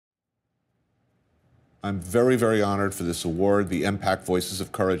I'm very, very honored for this award, the MPAC Voices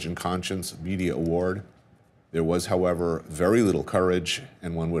of Courage and Conscience Media Award. There was, however, very little courage,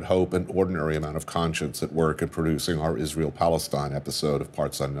 and one would hope an ordinary amount of conscience at work at producing our Israel-Palestine episode of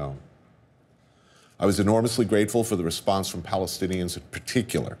Parts Unknown. I was enormously grateful for the response from Palestinians in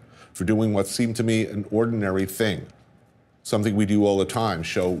particular, for doing what seemed to me an ordinary thing, something we do all the time,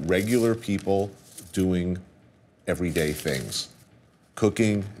 show regular people doing everyday things,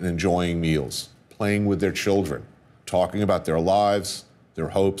 cooking and enjoying meals, playing with their children, talking about their lives, their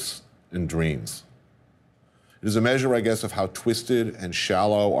hopes and dreams. It is a measure, I guess, of how twisted and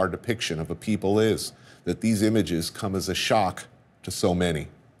shallow our depiction of a people is, that these images come as a shock to so many.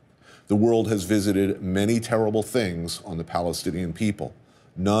 The world has visited many terrible things on the Palestinian people,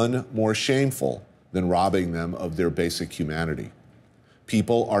 none more shameful than robbing them of their basic humanity.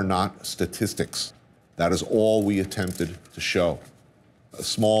 People are not statistics. That is all we attempted to show. A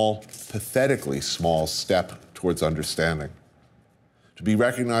small, pathetically small step towards understanding. To be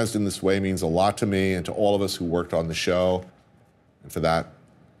recognized in this way means a lot to me and to all of us who worked on the show. And for that,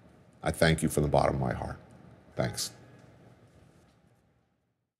 I thank you from the bottom of my heart. Thanks.